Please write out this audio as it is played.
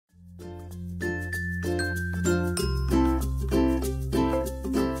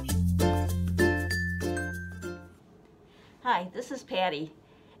Hi, this is Patty,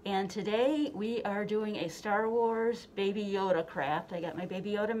 and today we are doing a Star Wars Baby Yoda craft. I got my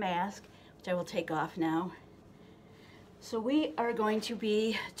Baby Yoda mask, which I will take off now. So we are going to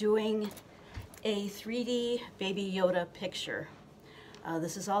be doing a 3D Baby Yoda picture.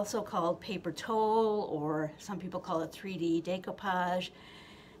 This is also called paper tole, or some people call it 3D decoupage.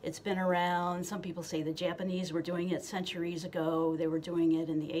 It's been around. Some people say the Japanese were doing it centuries ago. They were doing it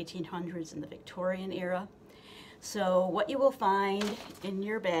in the 1800s in the Victorian era. So what you will find in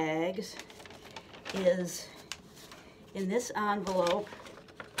your bags is, in this envelope,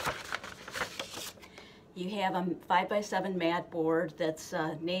 you have a 5x7 mat board that's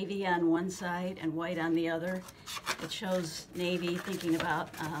navy on one side and white on the other. It shows navy, thinking about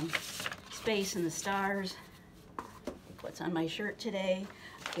space and the stars. What's on my shirt today.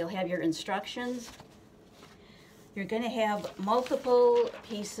 You'll have your instructions. You're going to have multiple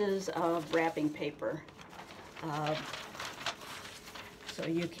pieces of wrapping paper. So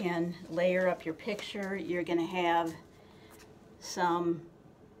you can layer up your picture. You're going to have some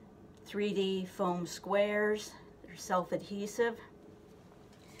 3D foam squares. They're self-adhesive.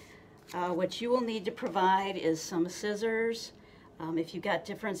 What you will need to provide is some scissors. If you've got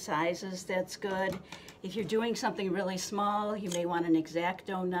different sizes, that's good. If you're doing something really small, you may want an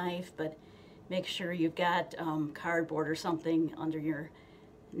X-Acto knife, but make sure you've got cardboard or something under your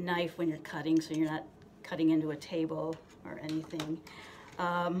knife when you're cutting, so you're not cutting into a table or anything.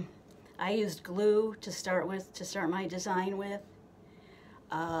 I used glue to start my design with.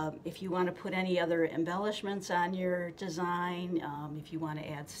 If you want to put any other embellishments on your design, if you want to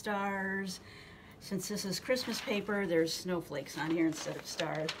add stars, since this is Christmas paper, there's snowflakes on here instead of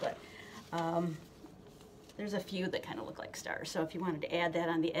stars, but there's a few that kind of look like stars. So if you wanted to add that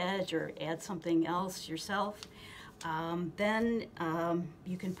on the edge or add something else yourself, then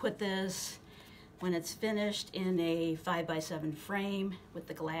you can put this, when it's finished, in a 5x7 frame with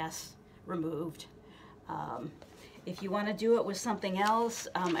the glass removed. If you want to do it with something else,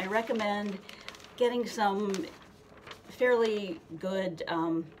 I recommend getting some fairly good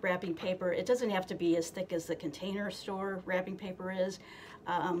wrapping paper. It doesn't have to be as thick as the Container Store wrapping paper is,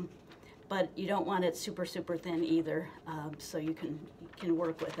 but you don't want it super thin either, so you can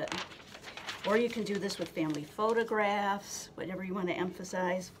work with it. Or you can do this with family photographs, whatever you want to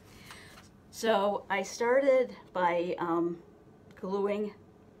emphasize. So I started by gluing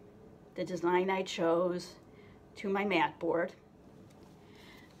the design I chose to my mat board.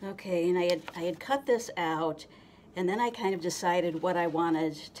 Okay, and I had cut this out, and then I kind of decided what I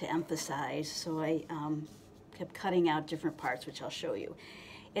wanted to emphasize, so I kept cutting out different parts, which I'll show you.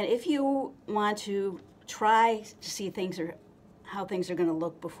 And if you want to try to see how things are going to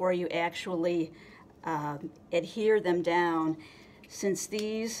look before you actually adhere them down, since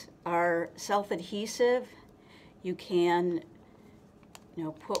these are self-adhesive, you can,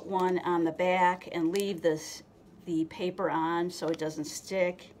 put one on the back and leave the paper on so it doesn't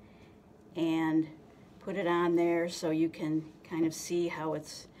stick, and put it on there so you can kind of see how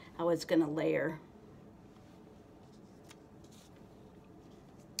it's going to layer.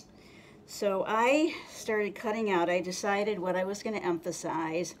 So I started cutting out. I decided what I was going to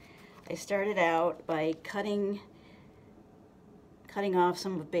emphasize. I started out by cutting off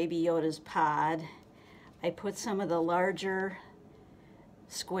some of Baby Yoda's pod. I put some of the larger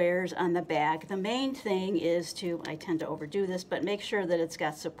squares on the back. The main thing is I tend to overdo this, but make sure that it's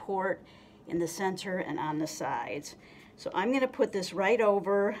got support in the center and on the sides. So I'm going to put this right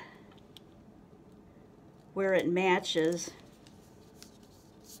over where it matches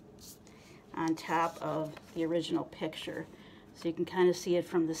on top of the original picture, so you can kind of see it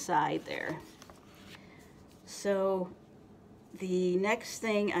from the side there. So the next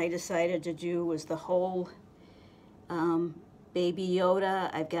thing I decided to do was the whole Baby Yoda.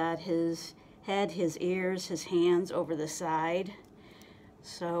 I've got his head, his ears, his hands over the side.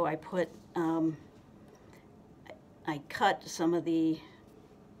 So I put, I cut some of the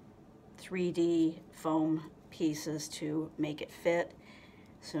 3D foam pieces to make it fit.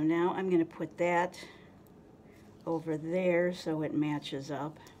 So now I'm going to put that over there so it matches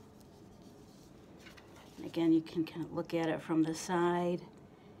up. Again, you can kind of look at it from the side.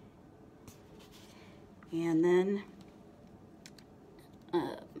 And then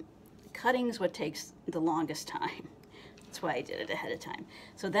cutting's what takes the longest time. That's why I did it ahead of time.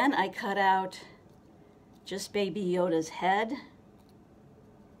 So then I cut out just Baby Yoda's head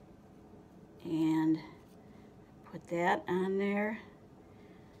and put that on there.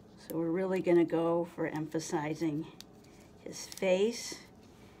 So we're really going to go for emphasizing his face.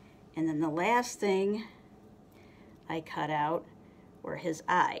 And then the last thing I cut out were his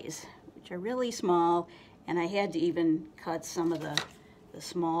eyes, which are really small, And I had to even cut some of the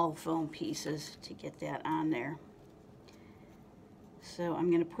small foam pieces to get that on there. So I'm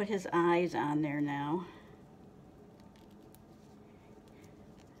going to put his eyes on there now,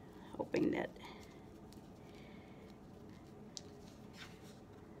 hoping that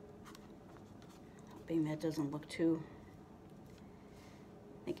doesn't look too,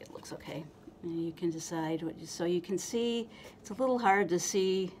 I think it looks okay. And you can decide what so you can see, it's a little hard to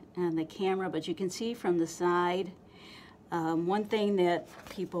see on the camera, but you can see from the side. One thing that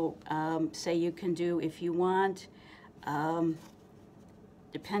people say you can do if you want,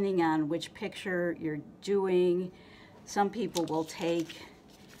 depending on which picture you're doing, some people will take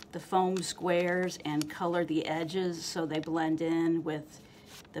the foam squares and color the edges so they blend in with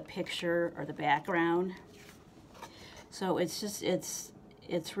the picture or the background. So it's just, it's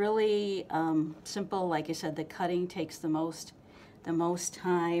really simple. Like I said, the cutting takes the most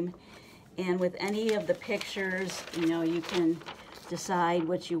time. And with any of the pictures, you know, you can decide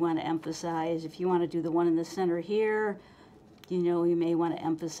what you want to emphasize. If you want to do the one in the center here, you know, you may want to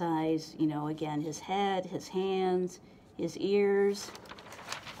emphasize, you know, again, his head, his hands, his ears.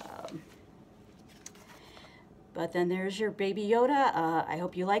 But then there's your Baby Yoda. I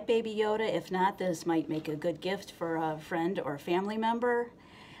hope you like Baby Yoda. If not, this might make a good gift for a friend or family member.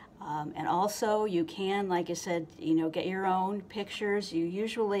 And also, you can, like I said, you know, get your own pictures. You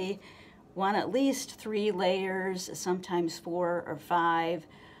usually want at least 3 layers, sometimes 4 or 5.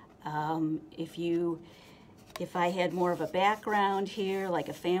 If I had more of a background here, like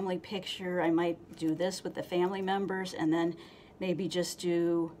a family picture, I might do this with the family members and then maybe just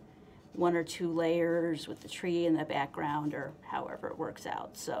do 1 or 2 layers with the tree in the background, or however it works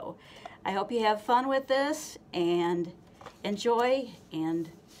out. So I hope you have fun with this and enjoy, and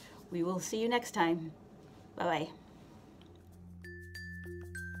we will see you next time. Bye-bye.